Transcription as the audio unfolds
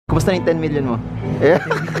Kumusta yung 10 million mo? Yeah.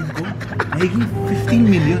 10 million ko? Naging 15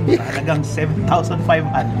 million. Talagang 7,500.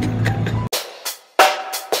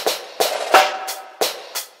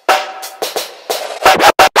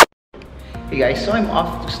 Hey guys, so I'm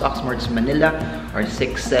off to Stock Smarts Manila, our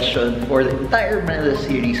 6th session for the entire Manila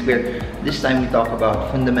series, where this time we talk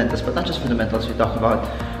about fundamentals, but not just fundamentals, we talk about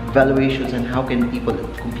valuations and how can people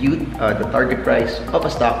compute the target price of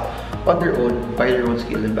a stock on their own, by their own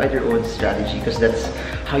skill and by their own strategy, because that's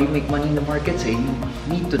how you make money in the markets. You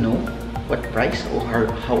need to know what price or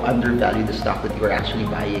how undervalued the stock that you are actually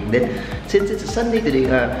buying. Then, since it's a Sunday today,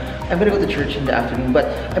 I'm gonna go to church in the afternoon, but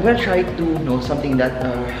I'm gonna try to know something that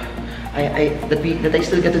that I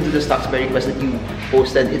still get into the stocks by request that you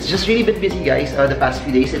posted. It's just really been busy, guys, the past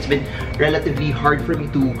few days. It's been relatively hard for me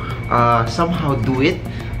to somehow do it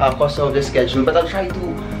because of the schedule, but I'll try to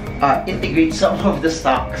integrate some of the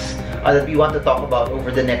stocks that we want to talk about over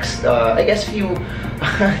the next I guess few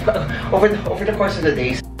over the course of the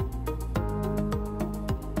days.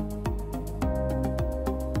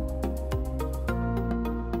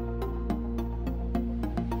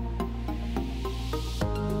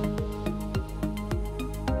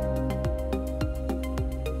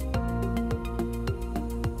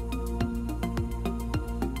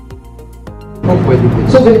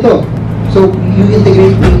 So ganito, so you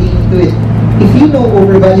integrate trading into it. If you know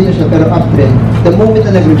overvalue na siya pero uptrend, the moment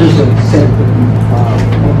na nag-reversal, sell.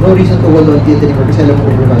 No reason to hold on to it anymore kasi alam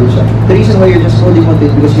mo overvalue siya. The reason why you're just holding on to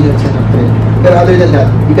it because you know it's an uptrend. Pero other than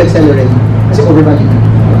that, you can sell already kasi overvalue na.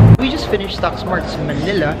 We just finished Stock Smarts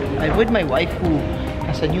Manila. I'm with my wife who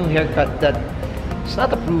has a new haircut that is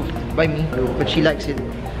not approved by me, but she likes it.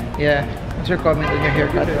 Yeah, what's your comment on your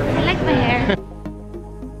haircut? I like my hair.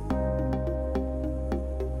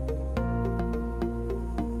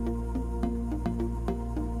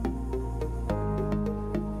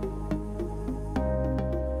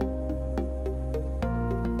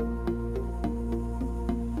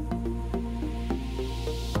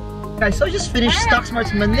 Guys, so I just finished Stock Smarts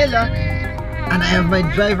Manila, and I have my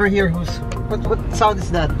driver here who's... What sound is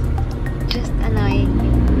that? Just annoying.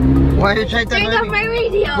 Why are you trying to Turn annoy off me? my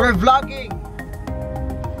radio! We're vlogging!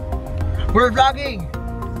 We're vlogging!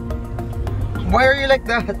 Why are you like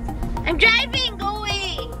that? I'm driving! Go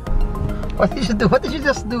away! What did you do? What did you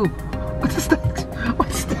just do? What is that?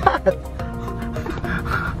 What's that?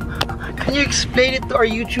 Can you explain it to our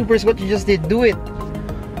YouTubers what you just did? Do it!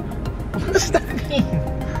 What does that mean?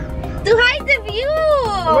 To hide the view!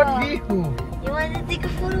 What view? You want to take a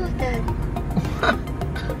photo of that?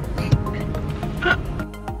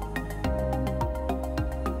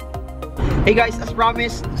 Hey guys, as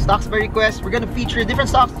promised, stocks by request, we're gonna feature different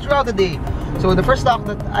stocks throughout the day. So the first stock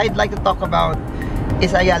that I'd like to talk about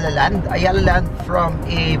is Ayala Land. Ayala Land, from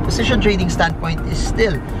a position trading standpoint, is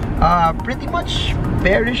still pretty much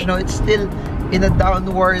bearish. No, it's still in a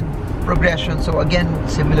downward progression. So again,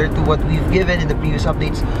 similar to what we've given in the previous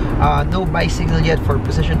updates, no buy signal yet for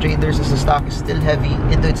position traders as the stock is still heavy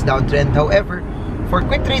into its downtrend. However, for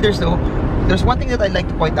quick traders though, there's one thing that I'd like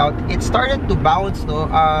to point out. It started to bounce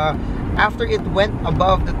after it went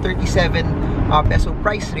above the 37 peso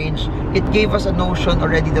price range. It gave us a notion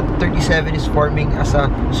already that 37 is forming as a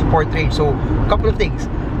support range. So a couple of things.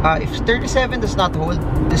 If 37 does not hold,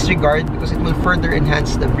 disregard, because it will further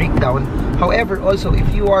enhance the breakdown. However, also if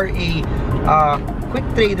you are a quick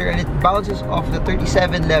trader and it bounces off the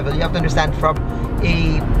 37 level, you have to understand from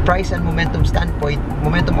a price and momentum standpoint,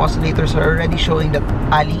 momentum oscillators are already showing that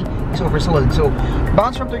Ali is oversold. So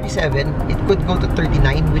bounce from 37, it could go to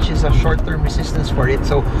 39, which is a short-term resistance for it.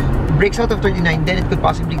 So breaks out of 39, then it could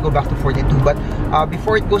possibly go back to 42. But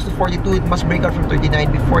before it goes to 42, it must break out from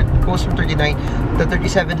 39. Before it goes from 39, the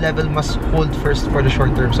 37 level must hold first for the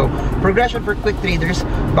short term. So progression for quick traders: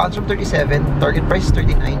 bounce from 37, target price is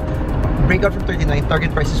 39. Breakout from 39,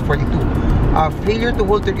 target price is 42. Failure to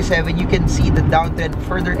hold 37, you can see the downtrend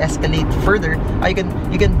further escalate further.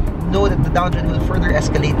 You can know that the downtrend will further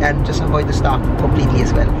escalate and just avoid the stock completely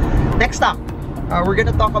as well. Next stock, we're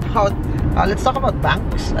gonna talk about let's talk about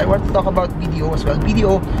banks. I want to talk about BDO as well.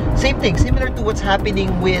 BDO, same thing, similar to what's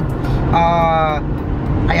happening with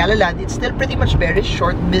Ayala Land. It's still pretty much bearish,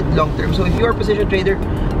 short, mid, long term. So if you're a position trader,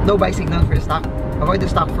 no buy signal for the stock. Avoid the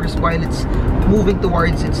stock first while it's moving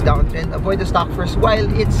towards its downtrend. Avoid the stock first while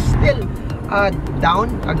it's still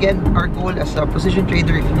down. Again, our goal as a position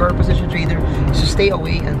trader, if you're a position trader, is to stay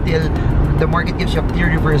away until the market gives you a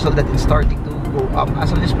clear reversal that is starting to go up.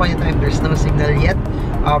 As of this point in time, there's no signal yet.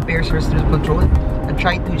 Bears are still controlled, and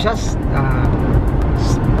try to just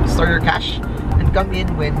store your cash and come in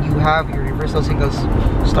when you have your reversal signals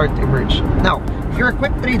start to emerge. Now, if you're a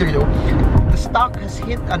quick trader though, the stock has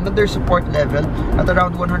hit another support level at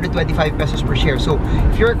around 125 pesos per share. So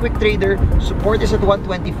if you're a quick trader, support is at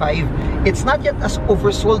 125. It's not yet as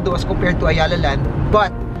oversold though as compared to Ayala Land,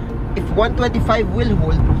 but if 125 will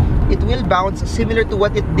hold, it will bounce similar to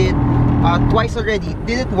what it did twice already. It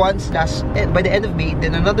did it once by the end of May,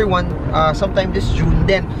 then another one sometime this June,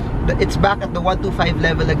 then it's back at the 125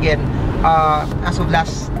 level again as of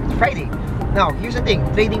last Friday. Now, here's the thing,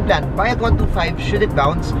 trading plan, buy at 125 should it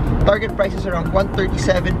bounce. Target price is around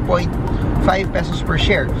 137.5 pesos per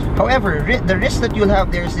share. However, the risk that you'll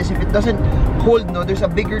have there is this: if it doesn't hold, no, there's a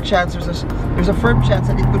bigger chance, there's a firm chance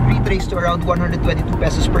that it could retrace to around 122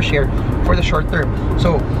 pesos per share for the short term.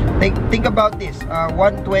 So think about this,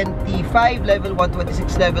 125 level,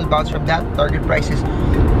 126 level, bounce from that. Target price is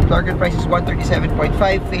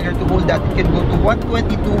 137.5. Failure to hold that, it can go to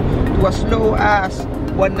 122 to as low as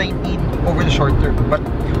 119 over the short term. But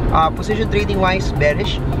position trading wise,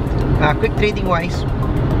 bearish. Quick trading wise,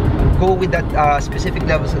 go with that specific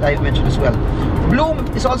levels that I've mentioned as well. Bloom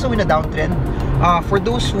is also in a downtrend. For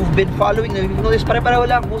those who've been following, you've noticed pare-pareho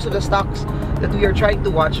lang, most of the stocks that we are trying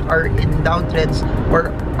to watch are in downtrends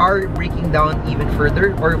or are breaking down even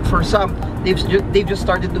further, or for some they've just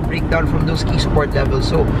started to break down from those key support levels.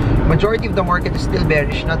 So majority of the market is still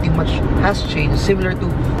bearish. Nothing much has changed, similar to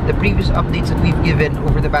the previous updates that we've given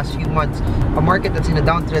over the past few months. A market that's in a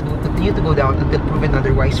downtrend will continue to go down until proven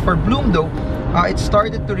otherwise. For Bloom though, it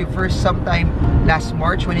started to reverse sometime last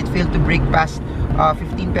March when it failed to break past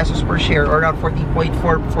 15 pesos per share, or around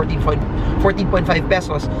 14.5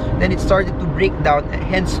 pesos. Then it started to break down,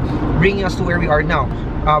 hence bringing us to where we are now.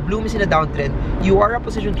 Bloom is in a downtrend. You are a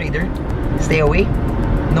position trader, stay away.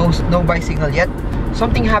 No buy signal yet.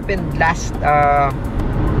 Something happened last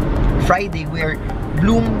Friday where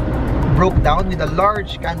Bloom broke down with a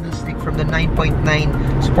large candlestick from the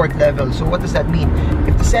 9.9 support level. So what does that mean?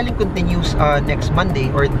 If the selling continues next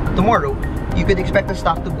Monday or tomorrow, you could expect the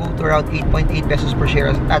stock to go to around 8.8 pesos per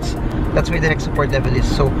share. That's where the next support level is.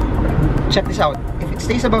 So check this out. If it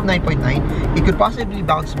stays above 9.9, it could possibly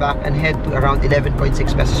bounce back and head to around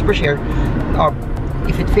 11.6 pesos per share.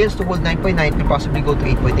 If it fails to hold 9.9, it could possibly go to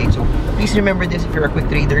 8.8. So please remember this: if you're a quick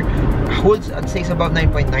trader, holds and stays above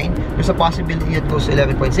 9.9, there's a possibility it goes to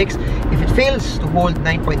 11.6. If it fails to hold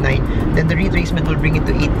 9.9, then the retracement will bring it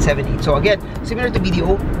to 8.78. So again, similar to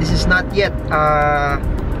BDO, this is not yet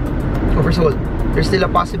oversold. There's still a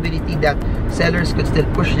possibility that sellers could still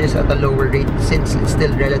push this at a lower rate since it's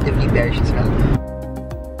still relatively bearish as well.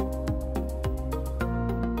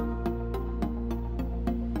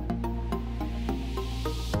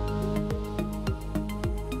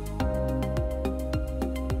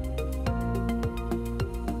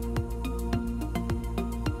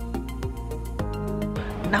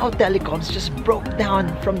 Now telecoms just broke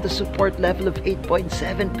down from the support level of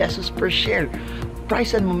 8.7 pesos per share.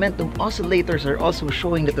 Price and momentum oscillators are also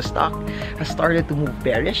showing that the stock has started to move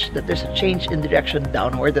bearish, that there's a change in direction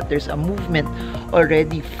downward, that there's a movement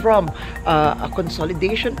already from a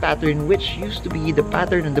consolidation pattern, which used to be the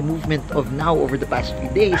pattern and the movement of now over the past few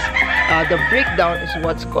days. The breakdown is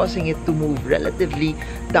what's causing it to move relatively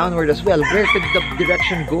downward as well. Where could the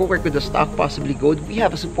direction go? Where could the stock possibly go? We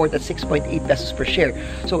have a support at 6.8 pesos per share.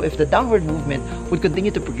 So if the downward movement would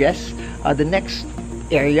continue to progress, the next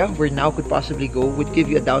area where now could possibly go would give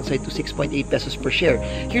you a downside to 6.8 pesos per share.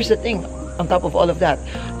 Here's the thing, on top of all of that,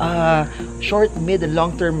 short, mid, and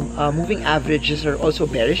long-term moving averages are also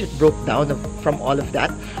bearish. It broke down from all of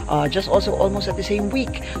that, just also almost at the same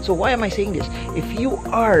week. So why am I saying this? If you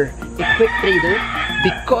are a quick trader,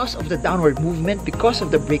 because of the downward movement, because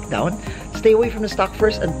of the breakdown, stay away from the stock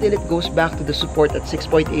first until it goes back to the support at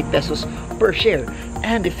 6.8 pesos per share.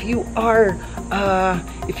 And if you are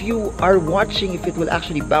watching if it will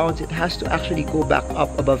actually bounce, it has to actually go back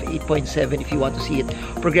up above 8.7 if you want to see it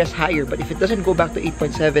progress higher. But if it doesn't go back to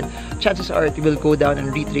 8.7, chances are it will go down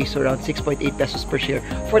and retrace around 6.8 pesos per share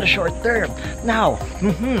for the short term. Now,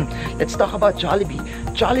 let's talk about Jollibee.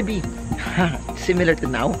 Jollibee, similar to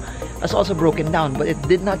now, has also broken down, but it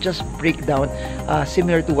did not just break down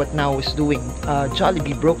similar to what now is doing.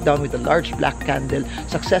 Jollibee broke down with a large black candle,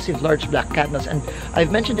 successive large black candles, and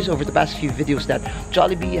I've mentioned this over the past few videos that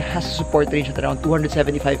Jollibee has a support range at around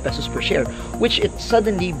 275 pesos per share, which it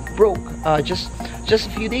suddenly broke just a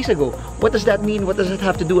few days ago. What does that mean? What does it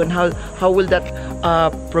have to do, and how will that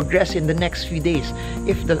progress in the next few days?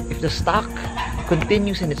 If the stock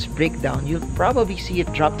continues in its breakdown, you'll probably see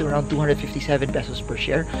it drop to around 257 pesos per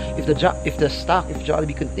share. If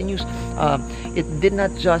Jollibee continues, it did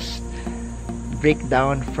not just break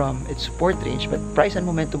down from its support range, but price and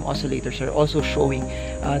momentum oscillators are also showing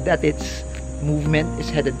that it's movement is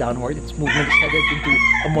headed downward, its movement is headed into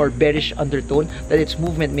a more bearish undertone, that its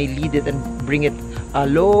movement may lead it and bring it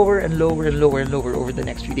lower and lower and lower and lower over the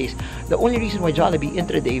next few days. The only reason why Jollibee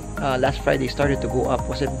intraday last Friday started to go up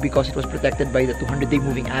was because it was protected by the 200-day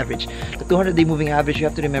moving average. The 200-day moving average, you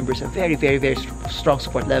have to remember, is a very, very, very strong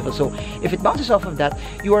support level. So if it bounces off of that,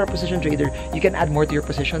 you are a position trader, you can add more to your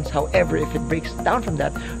positions. However, if it breaks down from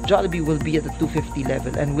that, Jollibee will be at the 250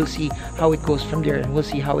 level, and we'll see how it goes from there, and we'll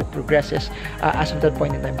see how it progresses as of that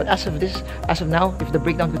point in time. But as of now, if the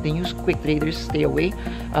breakdown continues, quick traders stay away.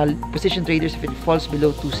 Position traders, if it falls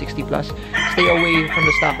below 260 plus, stay away from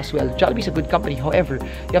the stock as well. Jollibee is a good company. However,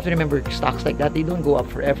 you have to remember, stocks like that, they don't go up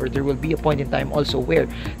forever. There will be a point in time also where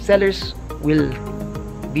sellers will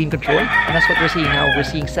be in control, and that's what we're seeing now. We're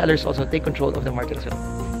seeing sellers also take control of the market as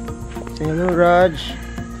well. Say hello, Raj.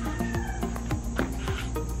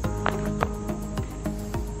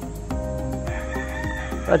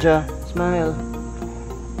 Raja, smile.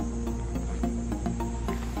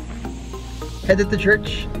 Headed to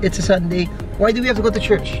church. It's a Sunday. Why do we have to go to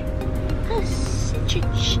church? Because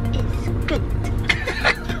church is good.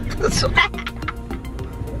 That's so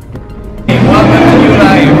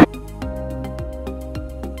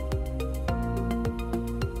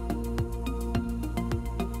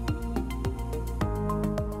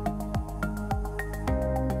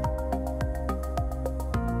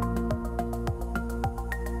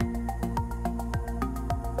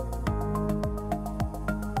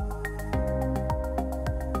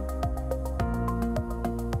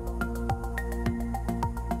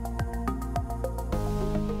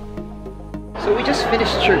So we just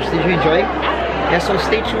finished church. Did you enjoy? Yeah, so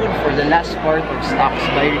stay tuned for the last part of stocks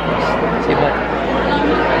by request. Say bye.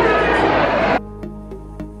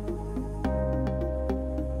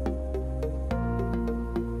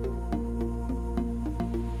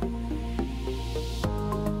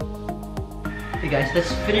 Hey guys,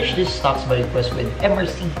 let's finish this stocks by request with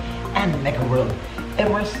MRC and Mega World.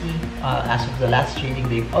 MRC, as of the last trading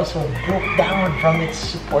day, also broke down from its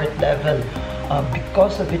support level.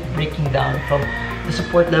 Because of it breaking down from the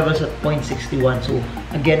support levels at 0.61. So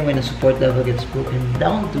again, when a support level gets broken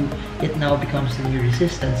down to, it now becomes the new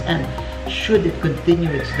resistance. And should it continue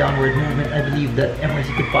its downward movement, I believe that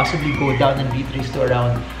MRC could possibly go down and retrace to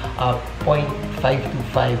around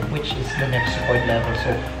 0.525, which is the next support level.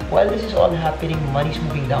 So while this is all happening, money's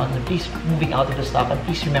moving down, and please moving out of the stock. And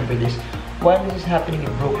please remember this: while this is happening,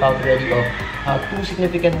 it broke out already of two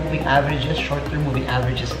significant moving averages, short-term moving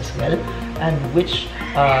averages as well, and which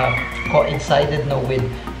coincided now with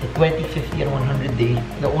the 20, 50, and 100-day.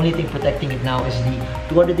 The only thing protecting it now is the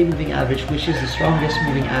 200-day moving average, which is the strongest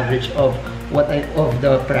moving average of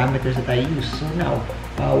the parameters that I use. So now,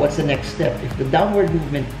 what's the next step? If the downward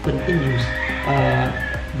movement continues,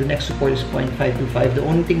 the next support is 0.525. The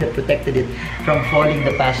only thing that protected it from falling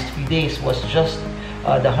the past few days was just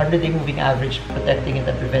the 100-day moving average, protecting it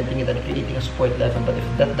and preventing it and creating a support level. But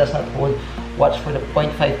if that does not hold, watch for the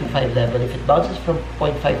 0.525 level. If it bounces from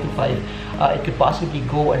 0.525, it could possibly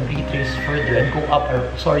go and retrace further and go up,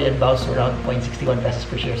 and bounce around 0.61 pesos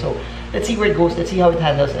per share. So let's see where it goes, let's see how it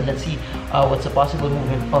handles, and let's see what's the possible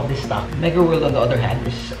movement of this stock. Mega World, on the other hand,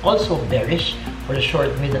 is also bearish for the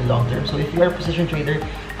short, mid, and long term. So if you are a position trader,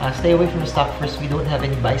 stay away from the stock first. We don't have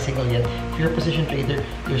any buy signal yet. If you're a position trader,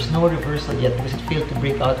 there's no reversal yet because it failed to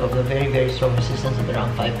break out of the very, very strong resistance at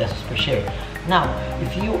around 5 pesos per share. Now,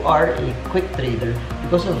 if you are a quick trader,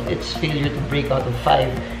 because of its failure to break out of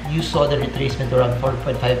 5, you saw the retracement around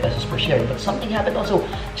 4.5 pesos per share. But something happened also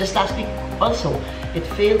just last week. Also, it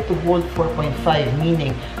failed to hold 4.5,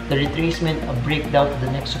 meaning the retracement, a breakdown to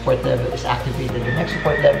the next support level is activated. The next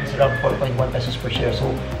support level is around 4.1 pesos per share. So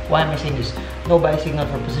why am I saying this? No buy signal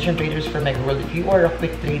for position traders for Mega World. If you are a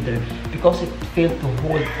quick trader, because it failed to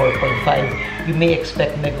hold 4.5, you may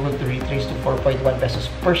expect Mega World to retrace to 4.1 pesos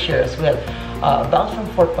per share as well. Bounce from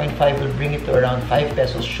 4.5 will bring it to around 5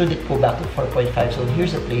 pesos should it go back to 4.5. So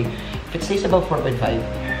here's the play. If it stays above 4.5,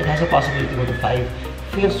 it has a possibility to go to 5.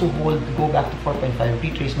 Fails to hold, go back to 4.5,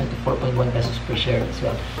 retracement to 4.1 pesos per share as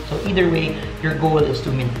well. So either way, your goal is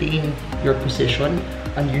to maintain your position,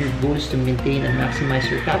 and your goal is to maintain and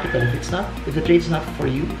maximize your capital. If the trade is not for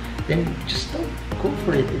you, then just don't go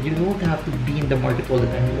for it. You don't have to be in the market all the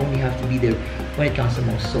time. You only have to be there when it counts the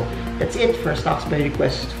most. So that's it for stocks by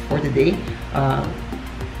request for today.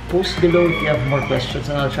 Post below if you have more questions,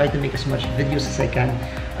 and I'll try to make as much videos as I can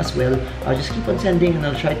as well. I'll just keep on sending, and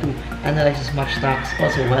I'll try to analyze as much stocks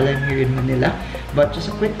also while I'm here in Manila. But just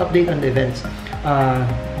a quick update on the events.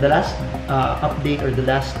 The last update, or the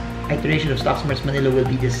last iteration of Stock Smarts Manila will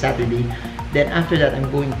be this Saturday. Then after that,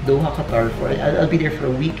 I'm going to Doha, Qatar. I'll be there for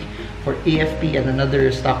a week. for AFP and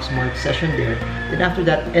another Stock Smart session there. Then after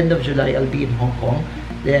that, end of July, I'll be in Hong Kong.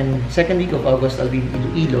 Then second week of August, I'll be in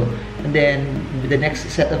Iloilo. And then the next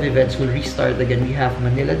set of events will restart again. We have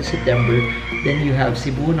Manila this September. Then you have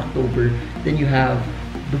Cebu in October. Then you have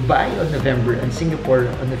Dubai on November and Singapore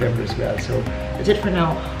on November as well. So that's it for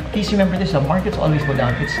now. Please remember this, markets always go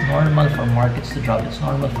down. It's normal for markets to drop. It's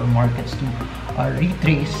normal for markets to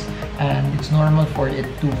retrace, and it's normal for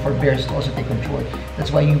bears to also take control.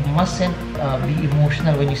 That's why you mustn't be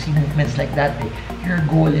emotional when you see movements like that. Your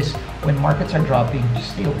goal is when markets are dropping,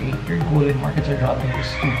 just stay okay. Your goal when markets are dropping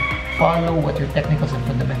is to follow what your technicals and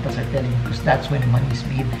fundamentals are telling you, because that's when money is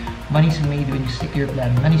made. Money is made when you stick to your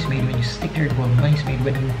plan. Money is made when you stick to your goal. Money is made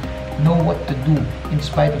when you know what to do in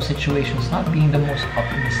spite of situations not being the most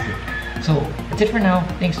optimistic. So that's it for now.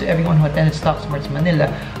 Thanks to everyone who attended Stock Smarts Manila.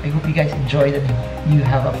 I hope you guys enjoyed and you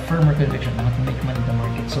have a firmer conviction on how to make money in the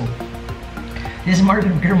market. So this is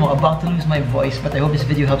Marvin Girmo, about to lose my voice, but I hope this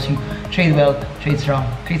video helps you trade well, trade strong,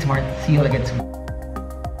 trade smart. See you all again soon.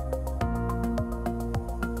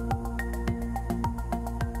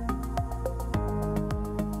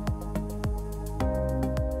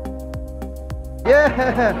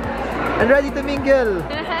 Yeah! I'm ready to mingle!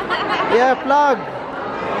 Yeah, plug!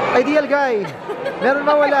 Ideal guy! Meron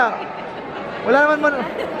ba wala? Wala naman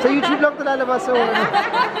sa YouTube lang ito lalabas. So,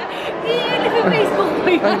 Facebook ko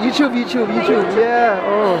yun. YouTube. Yeah,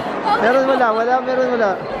 oh. Meron wala.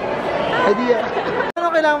 Idea.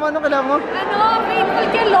 Ano kailangan mo? Faithful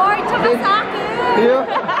kay Lord, tsaka sa akin. Yeah.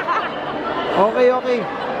 Okay.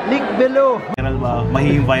 Link below. Viral ba?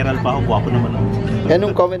 Mahihing viral pa ako. Guwapo naman ako.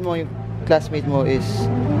 Anong comment mo, yung classmate mo is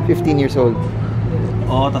 15 years old?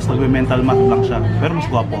 Oo, tapos nagme-mental math lang siya. Pero mas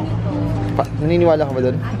guwapo ako. Naniniwala ka ba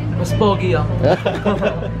doon? Mas pogi ako.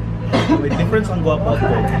 May difference ang guwapo at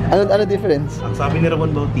pogi. Ano difference? Ang sabi ni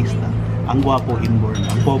Ramon Bautista, ang guwapo inborn,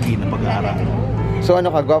 ang pogi na pag-aaral. So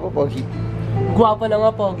ano ka, gwapo, pogi? Gwapo na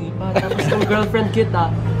nga, pogi pa. Tapos yung girlfriend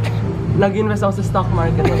kita, nag-invest ako sa stock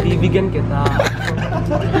market, bibigyan kita.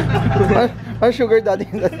 Ang sugar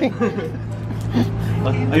daddy.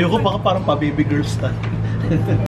 Ayoko pa parang pa baby girls na.